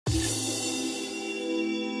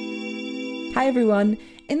Hi everyone,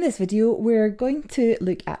 in this video we're going to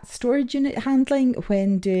look at storage unit handling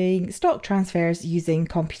when doing stock transfers using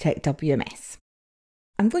CompuTec WMS.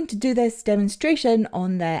 I'm going to do this demonstration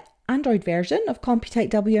on the Android version of CompuTec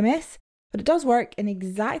WMS, but it does work in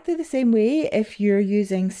exactly the same way if you're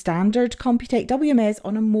using standard CompuTec WMS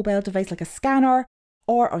on a mobile device like a scanner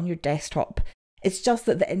or on your desktop. It's just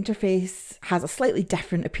that the interface has a slightly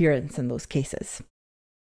different appearance in those cases.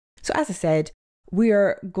 So as I said, we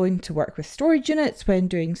are going to work with storage units when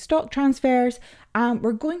doing stock transfers, and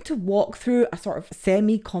we're going to walk through a sort of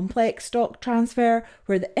semi-complex stock transfer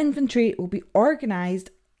where the inventory will be organised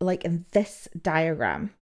like in this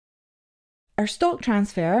diagram. Our stock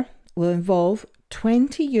transfer will involve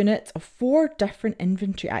 20 units of 4 different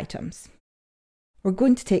inventory items. We're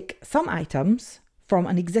going to take some items from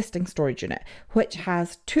an existing storage unit, which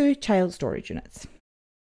has 2 child storage units.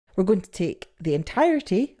 We're going to take the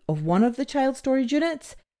entirety of one of the child storage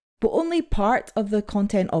units, but only part of the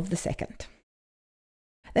content of the second.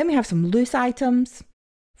 Then we have some loose items.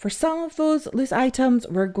 For some of those loose items,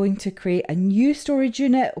 we're going to create a new storage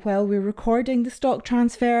unit while we're recording the stock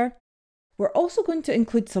transfer. We're also going to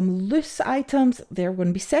include some loose items. They're going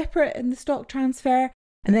to be separate in the stock transfer.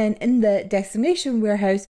 And then in the destination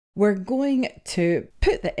warehouse, we're going to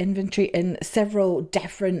put the inventory in several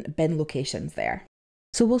different bin locations there.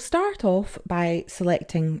 So we'll start off by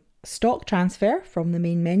selecting stock transfer from the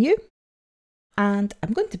main menu, and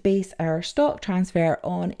I'm going to base our stock transfer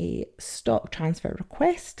on a stock transfer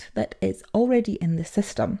request that is already in the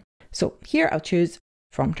system. So here I'll choose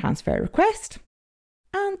from transfer request,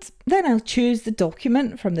 and then I'll choose the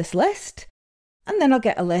document from this list, and then I'll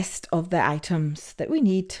get a list of the items that we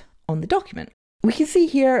need on the document. We can see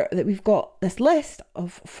here that we've got this list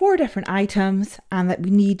of 4 different items and that we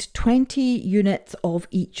need 20 units of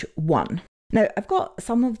each one. Now, I've got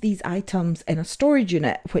some of these items in a storage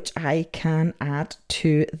unit which I can add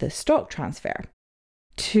to the stock transfer.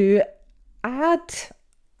 To add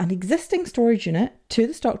an existing storage unit to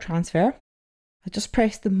the stock transfer, I just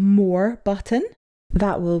press the More button.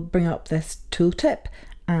 That will bring up this tooltip,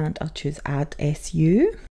 and I'll choose Add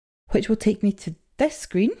SU, which will take me to this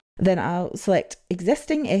screen. Then I'll select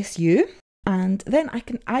existing SU, and then I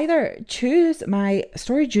can either choose my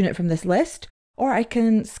storage unit from this list, or I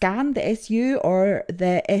can scan the SU or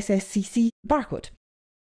the SSCC barcode.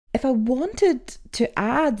 If I wanted to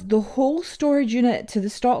add the whole storage unit to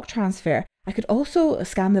the stock transfer, I could also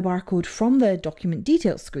scan the barcode from the document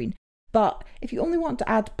details screen. But if you only want to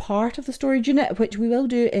add part of the storage unit, which we will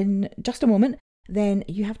do in just a moment, then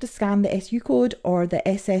you have to scan the SU code or the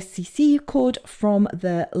SSCC code from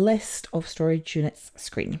the list of storage units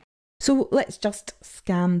screen. So let's just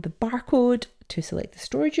scan the barcode to select the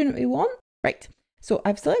storage unit we want. Right, so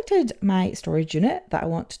I've selected my storage unit that I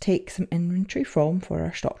want to take some inventory from for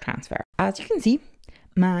our stock transfer. As you can see,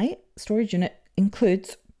 my storage unit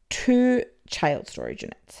includes 2 child storage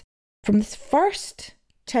units. From this first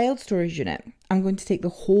child storage unit, I'm going to take the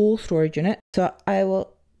whole storage unit. So I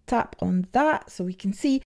will tap on that so we can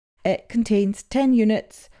see it contains 10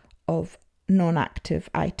 units of non-active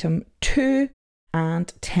item 2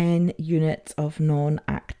 and 10 units of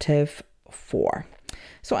non-active 4.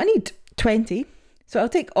 So I need 20. So I'll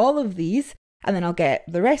take all of these and then I'll get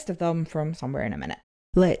the rest of them from somewhere in a minute.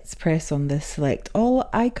 Let's press on the select all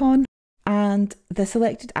icon and the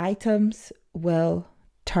selected items will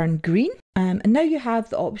turn green. And now you have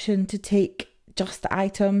the option to take just the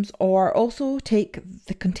items or also take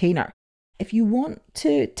the container. If you want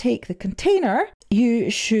to take the container, you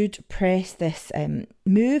should press this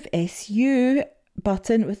Move SU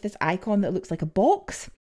button with this icon that looks like a box.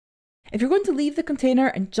 If you're going to leave the container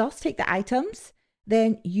and just take the items,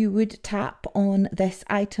 then you would tap on this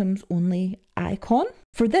items only icon.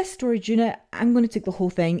 For this storage unit, I'm going to take the whole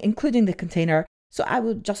thing, including the container. So I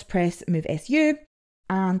will just press Move SU,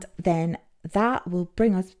 and then that will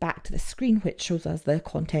bring us back to the screen which shows us the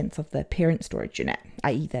contents of the parent storage unit,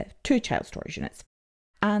 i.e. the 2 child storage units.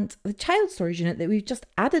 And the child storage unit that we've just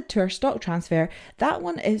added to our stock transfer, that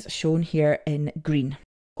one is shown here in green.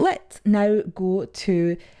 Let's now go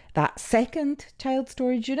to that second child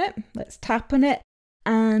storage unit. Let's tap on it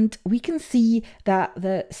and we can see that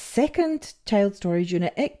the second child storage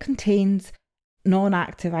unit, it contains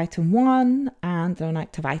non-active item 1 and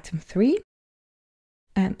non-active item 3.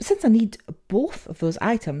 Since I need both of those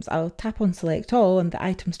items, I'll tap on select all and the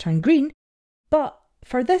items turn green. But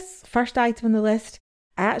for this first item on the list,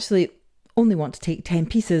 I actually only want to take 10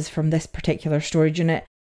 pieces from this particular storage unit.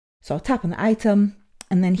 So I'll tap on the item,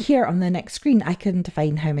 and then here on the next screen, I can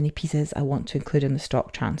define how many pieces I want to include in the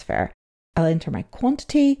stock transfer. I'll enter my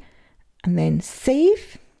quantity and then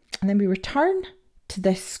save, and then we return to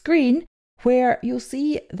this screen where you'll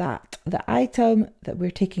see that the item that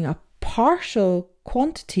we're taking a partial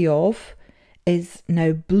quantity of is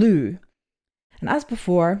now blue. And as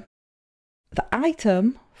before, the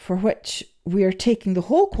item for which we are taking the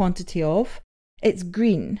whole quantity of, it's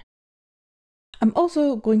green. I'm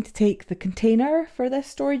also going to take the container for this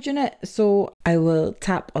storage unit, so I will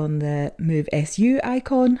tap on the Move SU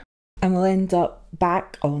icon and we'll end up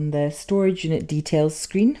back on the storage unit details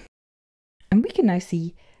screen. And we can now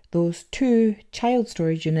see those two child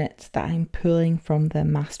storage units that I'm pulling from the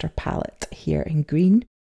master palette here in green.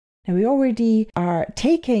 Now we already are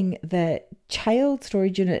taking the child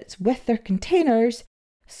storage units with their containers,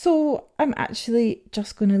 so I'm actually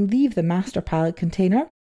just going to leave the master palette container.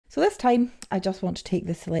 So this time I just want to take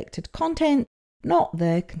the selected content, not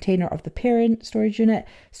the container of the parent storage unit,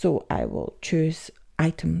 so I will choose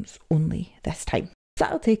items only this time. So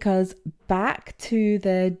that'll take us back to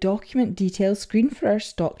the document details screen for our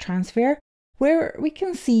stock transfer, where we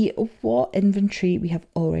can see what inventory we have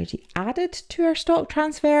already added to our stock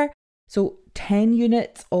transfer. So 10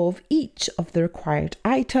 units of each of the required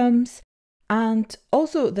items, and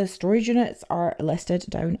also the storage units are listed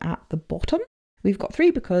down at the bottom. We've got 3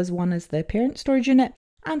 because 1 is the parent storage unit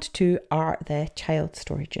and 2 are the child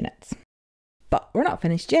storage units. But we're not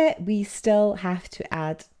finished yet. We still have to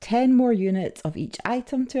add 10 more units of each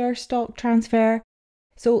item to our stock transfer.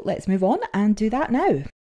 So let's move on and do that now.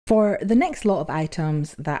 For the next lot of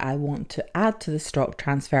items that I want to add to the stock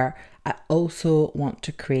transfer, I also want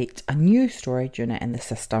to create a new storage unit in the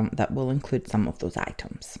system that will include some of those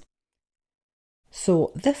items.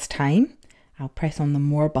 So this time I'll press on the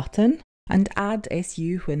More button and add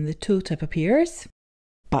SU when the tooltip appears,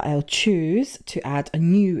 but I'll choose to add a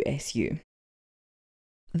new SU.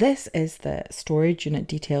 This is the storage unit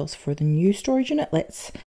details for the new storage unit.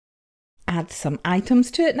 Let's add some items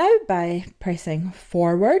to it now by pressing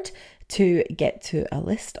forward to get to a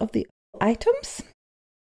list of the items.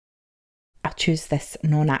 I'll choose this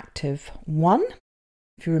non-active 1.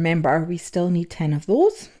 If you remember, we still need 10 of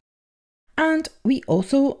those. And we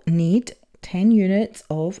also need 10 units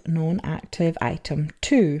of non-active item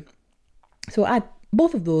 2. So add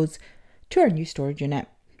both of those to our new storage unit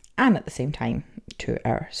and at the same time to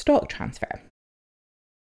our stock transfer.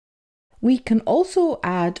 We can also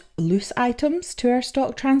add loose items to our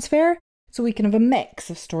stock transfer, so we can have a mix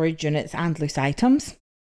of storage units and loose items.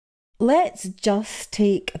 Let's just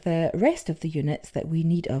take the rest of the units that we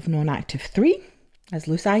need of non-active 3 as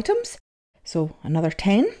loose items, so another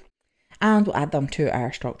 10, and we'll add them to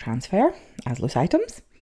our stock transfer as loose items.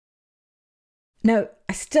 Now,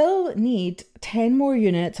 I still need 10 more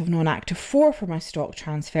units of non-active 4 for my stock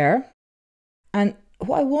transfer, and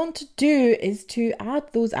what I want to do is to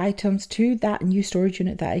add those items to that new storage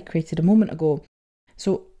unit that I created a moment ago.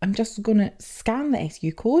 So I'm just going to scan the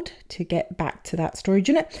SU code to get back to that storage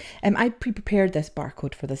unit. I pre-prepared this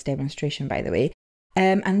barcode for this demonstration, by the way.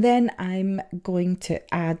 And then I'm going to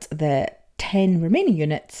add the 10 remaining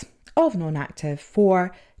units of non-active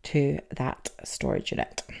 4 to that storage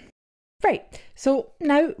unit. Right, so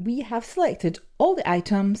now we have selected all the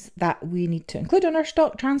items that we need to include on our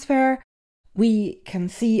stock transfer. We can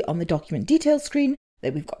see on the document details screen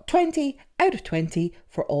that we've got 20 out of 20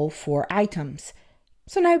 for all 4 items.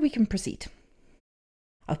 So now we can proceed.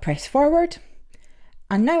 I'll press forward,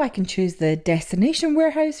 and now I can choose the destination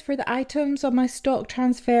warehouse for the items on my stock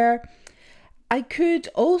transfer. I could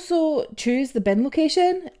also choose the bin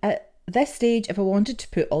location at this stage if I wanted to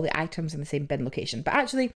put all the items in the same bin location, but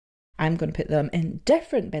actually I'm going to put them in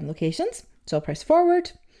different bin locations. So I'll press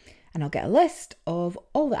forward and I'll get a list of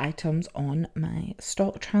all the items on my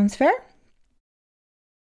stock transfer.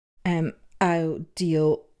 I'll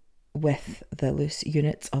deal with the loose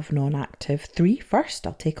units of non-active 3 first.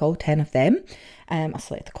 I'll take all 10 of them. I'll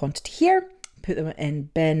select the quantity here, put them in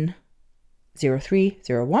bin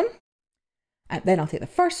 0301. And then I'll take the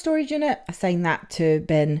first storage unit, assign that to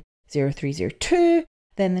bin 0302.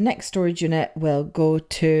 Then the next storage unit will go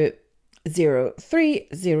to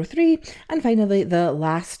 0303, and finally the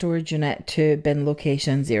last storage unit to bin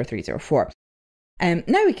location 0304.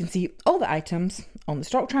 Now we can see all the items on the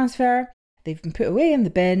stock transfer. They've been put away in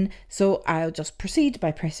the bin, so I'll just proceed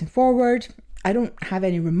by pressing forward. I don't have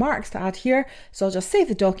any remarks to add here, so I'll just save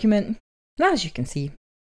the document. And as you can see,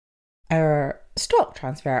 our stock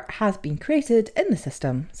transfer has been created in the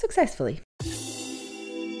system successfully.